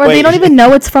the heck? Or they don't even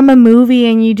know it's from a movie,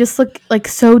 and you just look like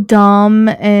so dumb.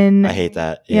 And I hate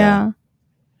that. Yeah.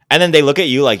 And then they look at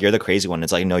you like you're the crazy one.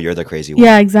 It's like, no, you're the crazy one.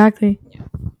 Yeah, exactly.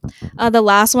 The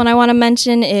last one I want to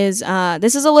mention is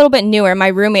this is a little bit newer. My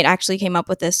roommate actually came up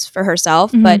with this for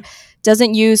herself, but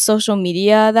doesn't use social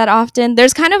media that often.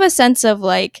 There's kind of a sense of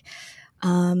like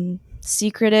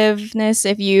secretiveness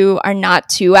if you are not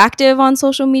too active on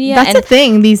social media. That's a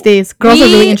thing these days. Girls are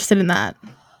really interested in that.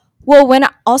 Well,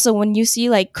 when you see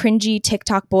like cringy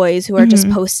TikTok boys who are just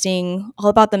posting all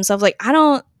about themselves, like I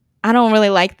don't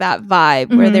really like that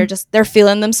vibe where they're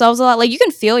feeling themselves a lot. Like you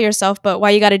can feel yourself, but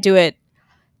why you got to do it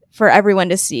for everyone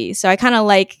to see? So I kind of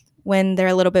like when they're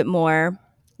a little bit more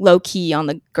low key on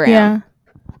the gram.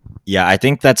 Yeah, I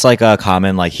think that's like a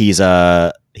common like he's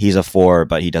a 4,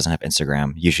 but he doesn't have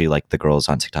Instagram. Usually, like the girls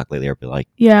on TikTok lately are like,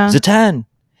 Yeah. he's a 10.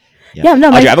 Yeah. Yeah. No.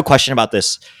 Audrey, I have a question about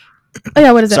this. Oh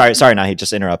yeah. What is it? Sorry, Nahi,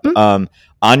 just interrupt. Mm?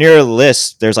 On your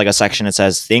list, there's like a section that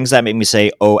says things that make me say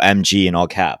OMG in all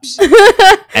caps.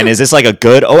 And is this like a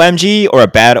good OMG or a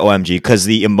bad OMG? Because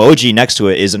the emoji next to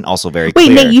it isn't also very Wait,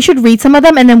 clear. Nate, you should read some of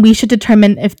them, and then we should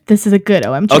determine if this is a good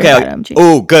OMG or bad OMG.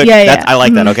 Oh, good. Yeah. I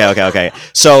like that. Okay.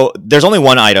 So there's only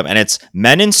one item, and it's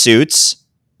men in suits,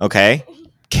 okay,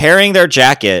 carrying their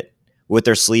jacket with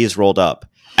their sleeves rolled up.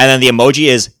 And then the emoji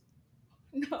is...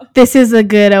 This is a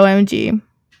good OMG.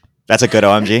 That's a good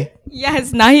OMG?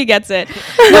 Yes, now he gets it.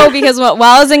 No, because while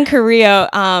I was in Korea,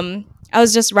 I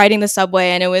was just riding the subway,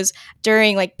 and it was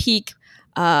during like peak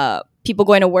people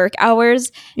going to work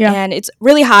hours. Yeah. And it's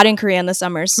really hot in Korea in the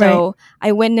summer. So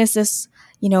I witnessed this,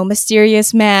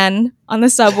 mysterious man on the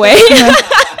subway.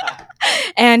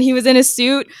 And he was in a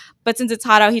suit, but since it's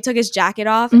hot out, he took his jacket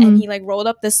off and he like rolled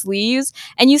up the sleeves,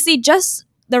 and you see just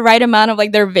the right amount of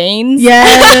like their veins.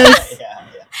 Yes.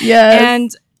 Yes.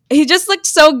 And he just looked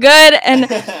so good. And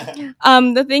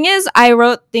the thing is, I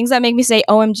wrote things that make me say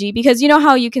OMG, because you know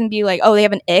how you can be like, oh, they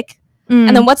have an ick.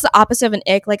 And then what's the opposite of an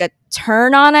ick? Like a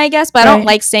turn on, I guess. But I don't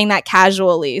like saying that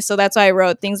casually. So that's why I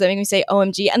wrote things that make me say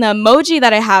OMG. And the emoji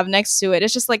that I have next to it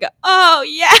is just like, oh,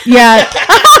 yeah. Yeah.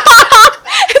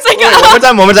 It's like, Wait,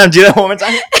 one more time. Do that one more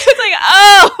time. It's like,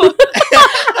 oh.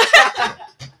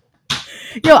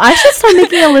 Yo, I should start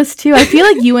making a list too. I feel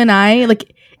like you and I,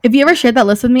 like, if you ever shared that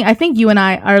list with me, I think you and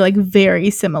I are like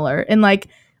very similar in like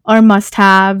our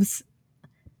must-haves.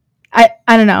 I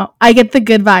don't know. I get the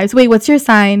good vibes. Wait, what's your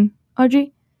sign,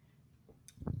 Audrey?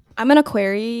 I'm an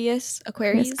Aquarius.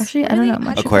 Yes, actually, I don't know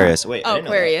much. Aquarius. Wait. Oh,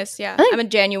 Aquarius. Yeah. I'm a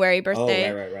January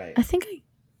birthday. Oh, right. I think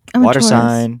I'm Water a Taurus.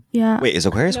 sign. Yeah. Wait, is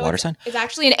Aquarius No, water sign? It's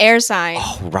actually an air sign.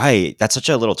 Oh, right. That's such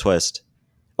a little twist.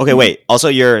 Okay, wait. Also,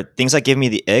 your things that give me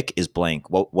the ick is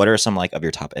blank. What are some like of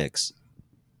your top icks?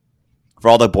 For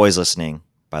all the boys listening,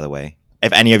 by the way,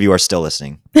 if any of you are still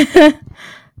listening.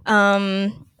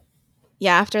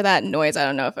 Yeah, after that noise, I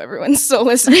don't know if everyone's still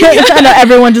listening. I know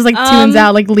everyone just like tunes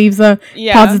out, like leaves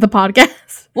pauses the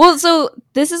podcast. Well, so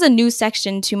this is a new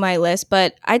section to my list,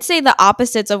 but I'd say the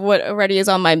opposites of what already is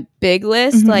on my big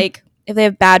list. Like if they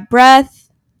have bad breath,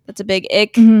 that's a big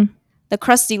ick. The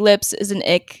crusty lips is an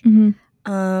ick.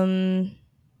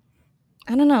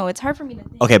 I don't know. It's hard for me to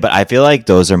think. Okay, but I feel like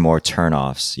those are more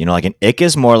turnoffs. You know, like an ick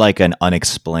is more like an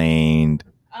unexplained.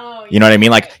 Oh, you know what I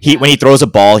mean? Like when he throws a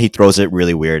ball, he throws it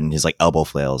really weird, and his like elbow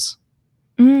flails.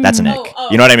 That's an ick.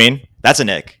 You know what I mean? That's an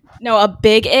ick. No, a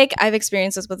big ick. I've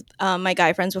experienced this with my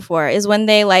guy friends before. Is when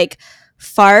they like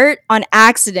fart on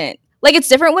accident. Like it's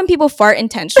different when people fart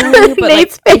intentionally, but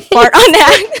like they fart on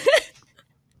accident.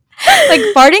 Like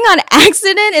farting on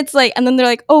accident, it's like, and then they're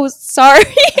like, "Oh, sorry,"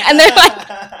 and they're like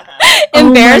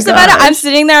embarrassed about it. I'm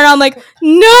sitting there and I'm like, "No,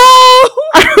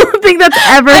 I don't think that's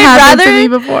ever happened to me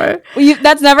before.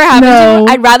 That's never happened to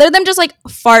me. I'd rather them just like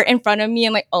fart in front of me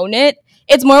and like own it.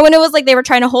 It's more when it was like they were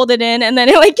trying to hold it in and then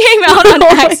it like came out on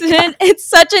accident. It's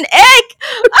such an ick.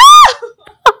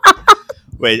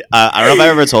 Wait, I don't know if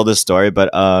I ever told this story, but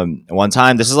one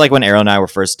time, this is like when Ariel and I were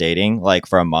first dating, like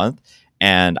for a month.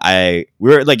 And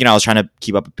we were like, I was trying to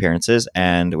keep up appearances,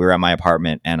 and we were at my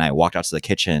apartment, and I walked out to the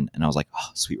kitchen, and I was like, oh,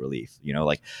 sweet relief,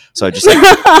 so I just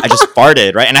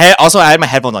farted, right? And I had my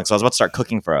headphones on, so I was about to start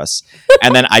cooking for us,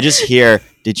 and then I just hear,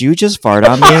 did you just fart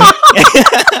on me?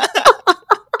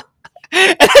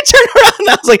 And I turned around and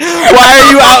I was like, why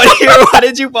are you out here? Why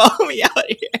did you follow me out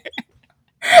here?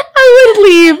 I would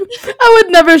leave. I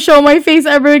would never show my face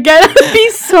ever again. I'd be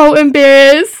so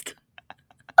embarrassed.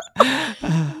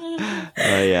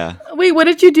 Yeah. Wait, what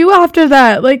did you do after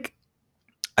that? Like,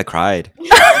 I cried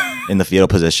in the fetal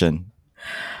position.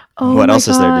 Oh, what else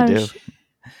is there to do?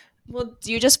 Well,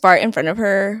 do you just fart in front of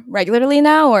her regularly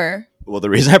now, or? Well, the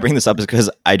reason I bring this up is because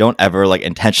I don't ever like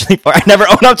intentionally fart. I never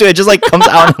own up to it. It just like comes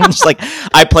out and just like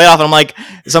I play it off and I'm like,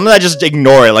 something I just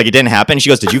ignore it. Like it didn't happen. She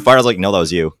goes, did you fart? I was like, no, that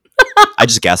was you. I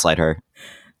just gaslight her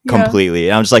completely.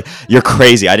 And I'm just like, you're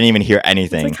crazy. I didn't even hear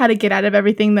anything. It's like how to get out of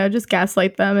everything though. Just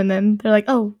gaslight them and then they're like,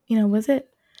 oh, was it?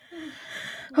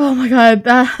 Oh my God.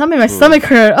 That made my stomach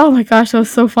hurt. Oh my gosh. That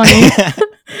was so funny.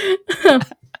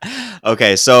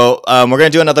 Okay, so we're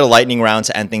going to do another lightning round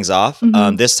to end things off.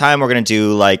 This time we're going to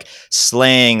do like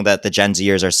slang that the Gen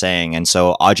Zers are saying. And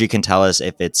so Audrey can tell us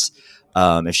if it's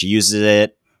if she uses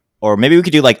it, or maybe we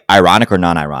could do like ironic or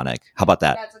non-ironic. How about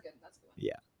that? That's good.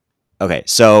 Yeah. Okay,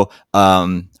 so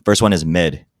first one is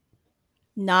mid.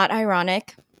 Not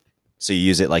ironic. So you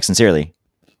use it like sincerely?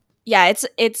 Yeah,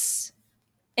 it's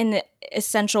an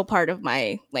essential part of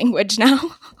my language now.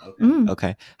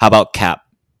 Okay. How about cap?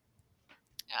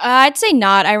 I'd say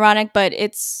not ironic, but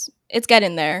it's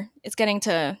getting there. It's getting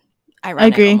to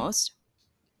ironic agree. almost.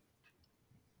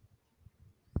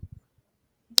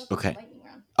 Okay.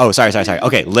 Oh, sorry.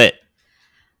 Okay, lit.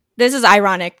 This is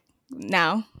ironic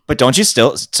now. But don't you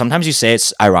still sometimes you say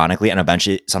it's ironically and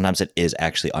eventually sometimes it is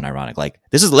actually unironic. Like,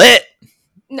 this is lit.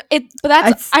 No, but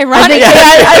that's I ironic. think,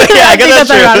 I think that's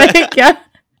true. ironic. Yeah.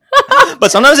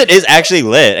 But sometimes it is actually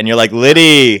lit and you're like,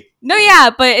 litty. No, yeah,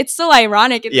 but it's still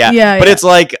ironic. Yeah. Yeah, But yeah. it's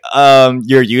like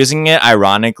you're using it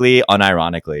ironically,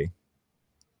 unironically.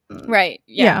 Right.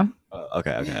 Yeah.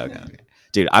 Okay.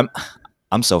 Dude,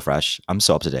 I'm so fresh. I'm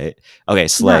so up to date. Okay,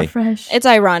 Not slay. fresh. It's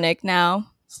ironic now.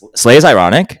 Slay is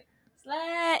ironic?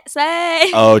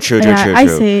 Slay. Oh, true. Yeah, I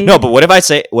say- No, but what if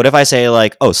I say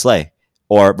like, oh, slay,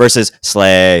 or versus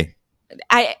slay?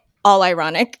 All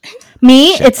ironic.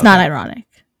 Me, Shit, it's not okay. ironic.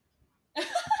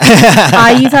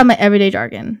 I use that in my everyday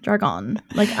jargon.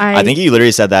 Like I think you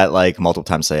literally said that like multiple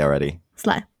times today already.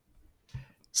 slay.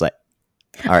 Slay.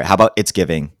 All right, how about it's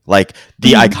giving? Like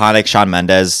the iconic Shawn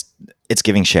Mendes, it's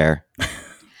giving Cher.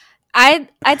 I'd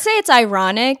say it's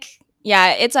ironic.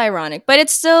 Yeah, it's ironic, but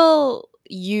it's still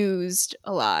used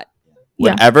a lot.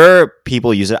 Yeah. Whenever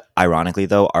people use it ironically,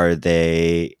 though, are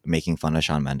they making fun of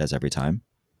Shawn Mendes every time?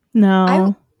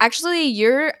 No. I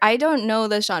don't know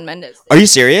the Shawn Mendes thing. Are you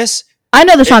serious? I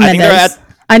know the Shawn I think they're Mendes.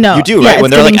 I know. You do, Yeah, right? it's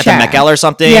When they're like giving at the Met Cher. Gala or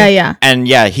something. Yeah. And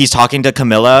yeah, he's talking to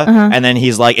Camilla, Uh-huh. and then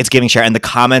he's like, "It's giving Cher," and the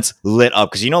comments lit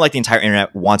up because like the entire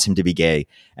internet wants him to be gay,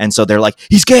 and so they're like,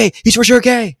 "He's gay. He's for sure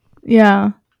gay."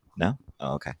 Yeah. No,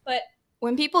 oh, okay. But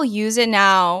when people use it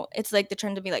now, it's like the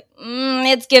trend to be like,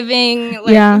 it's giving.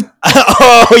 Like, Yeah.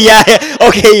 Oh yeah.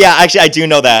 Okay, yeah. Actually, I do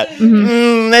know that.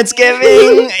 Mhm. It's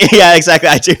giving. Yeah, exactly.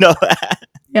 I do know that.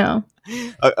 Yeah.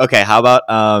 Okay, how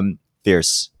about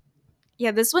fierce? Yeah,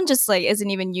 this one just like isn't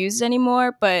even used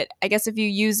anymore. But I guess if you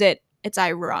use it, it's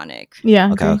ironic.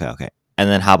 Yeah. Okay, agree. okay. And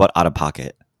then how about out of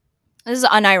pocket? This is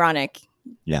unironic.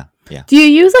 Yeah. Do you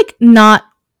use like not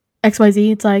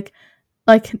XYZ? It's like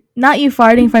not you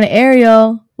farting in front of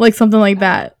Ariel, like something like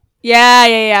that.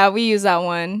 Yeah. We use that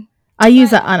one. I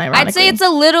use that unironically. I'd say it's a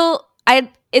little.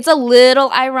 It's a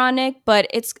little ironic, but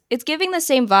it's giving the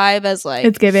same vibe as like.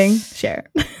 It's giving Cher.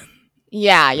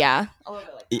 Yeah.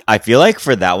 I feel like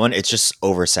for that one, it's just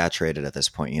oversaturated at this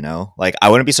point, you know? Like, I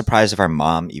wouldn't be surprised if our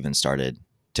mom even started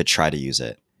to try to use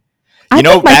it. I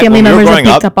think my back family when we were members have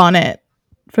growing picked up on it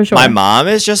for sure. My mom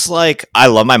is just like, I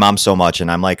love my mom so much.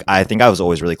 And I'm like, I think I was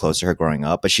always really close to her growing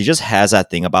up, but she just has that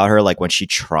thing about her. Like, when she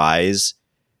tries,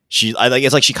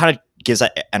 it's like she kind of gives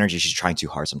that energy. She's trying too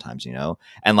hard sometimes, you know?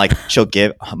 And like, she'll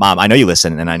give, Mom, I know you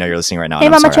listen and I know you're listening right now. Hey,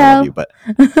 and I'm Mama sorry, I love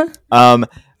Cho. you,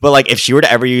 but like, if she were to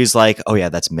ever use like, oh yeah,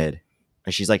 that's mid.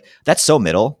 And she's like, that's so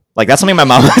middle. Like, that's something my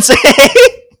mom would say.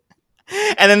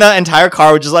 And then the entire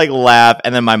car would just like laugh.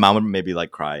 And then my mom would maybe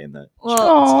like cry in the. Well,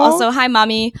 Aw. also hi,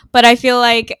 mommy. But I feel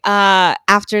like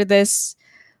after this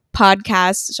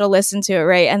podcast, she'll listen to it,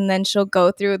 right, and then she'll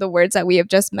go through the words that we have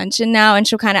just mentioned now, and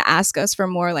she'll kind of ask us for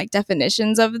more like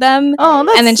definitions of them. Oh,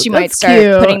 that's, and then she might that's start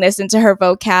cute. putting this into her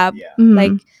vocab. Yeah. Mhm.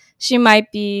 Like she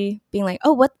might be being like,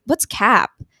 "Oh, what's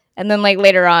cap?" And then like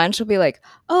later on, she'll be like,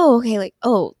 "Oh, okay, like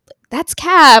oh." That's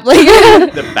cap. Like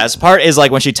The best part is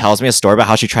like when she tells me a story about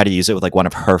how she tried to use it with like one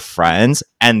of her friends,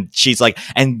 and she's like,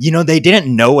 and they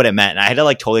didn't know what it meant, and I had to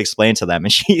like totally explain to them,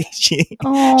 and she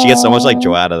gets so much like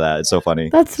joy out of that. It's so funny.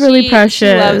 That's really She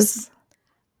precious. loves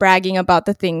bragging about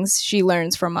the things she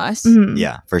learns from us. Mhm.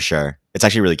 Yeah, for sure. It's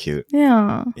actually really cute.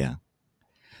 Yeah.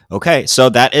 Okay, so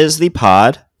that is the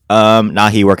pod.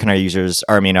 Nahi, where can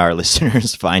our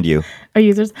listeners find you? Our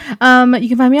users. You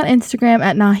can find me on Instagram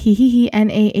at Nahehehe,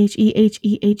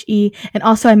 Nahehehe. And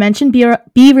also I mentioned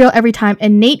be real every time.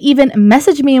 And Nate even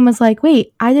messaged me and was like,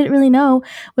 wait, I didn't really know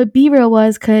what be real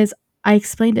was because I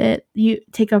explained it. You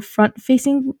take a front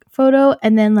facing photo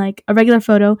and then like a regular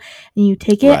photo and you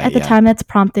take it Right, at the yeah. time that's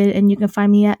prompted, and you can find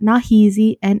me at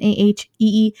Naheezy,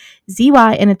 Naheezy,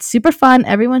 and it's super fun.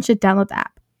 Everyone should download the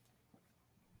app.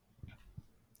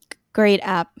 Great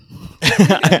app.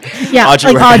 Yeah,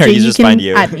 Audrey, like where can our Audrey, you users can find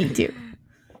you? add me too.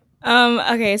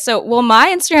 Okay, so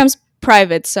my Instagram's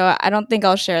private, so I don't think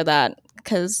I'll share that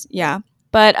because yeah.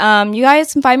 But you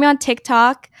guys can find me on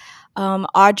TikTok,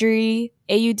 Audrey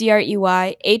Audrey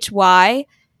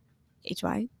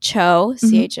Hy Cho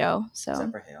Cho.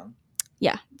 So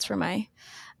yeah, it's for my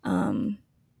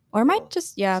or might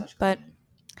just but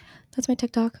that's my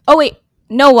TikTok. Oh wait,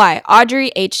 no Y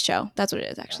Audrey H Cho. That's what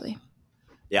it is actually.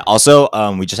 Yeah. Also,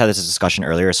 we just had this discussion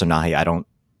earlier, so Nahi,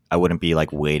 I wouldn't be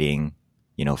like waiting,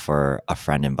 for a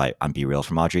friend invite on Be Real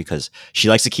from Audrey, because she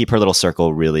likes to keep her little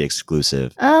circle really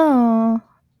exclusive. Oh,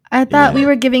 I thought we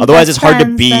were giving. Otherwise, it's hard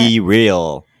to be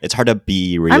real. It's hard to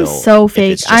be real. I'm so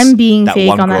fake. I'm being that fake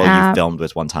one on the girl app. you filmed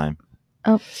with one time.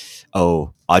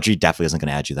 Oh, Audrey definitely isn't going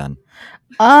to add you then.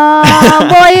 Well,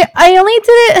 I only did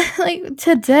it like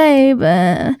today,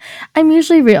 but I'm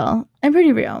usually real. I'm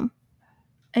pretty real.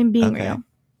 I'm being real.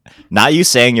 Not you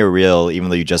saying you're real, even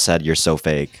though you just said you're so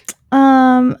fake.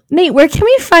 Nate, where can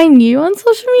we find you on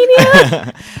social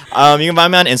media? You can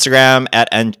find me on Instagram at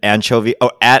anchovy.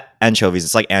 Oh, at anchovies.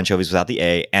 It's like anchovies without the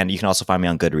A. And you can also find me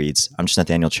on Goodreads. I'm just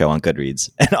Nathaniel Cho on Goodreads.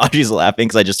 And Audrey's laughing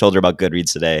because I just told her about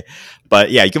Goodreads today.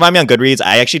 But yeah, you can find me on Goodreads.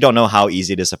 I actually don't know how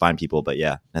easy it is to find people, but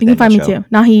yeah, you can find me too.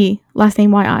 Nahi, last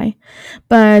name YI.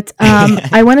 But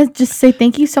I want to just say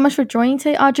thank you so much for joining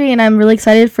today, Audrey, and I'm really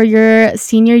excited for your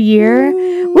senior year.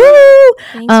 Woo!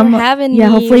 Thanks for having me. Yeah,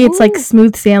 hopefully it's like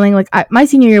smooth sailing. Like my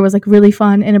senior year was like really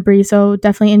fun and a breeze, so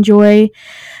definitely enjoy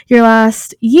your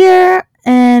last year.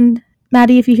 And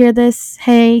Maddie, if you hear this,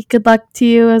 hey, good luck to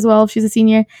you as well if she's a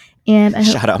senior. And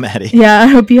shout out Maddie. Yeah, I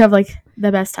hope you have like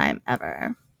the best time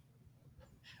ever.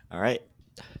 All right.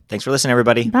 Thanks for listening,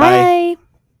 everybody. Bye.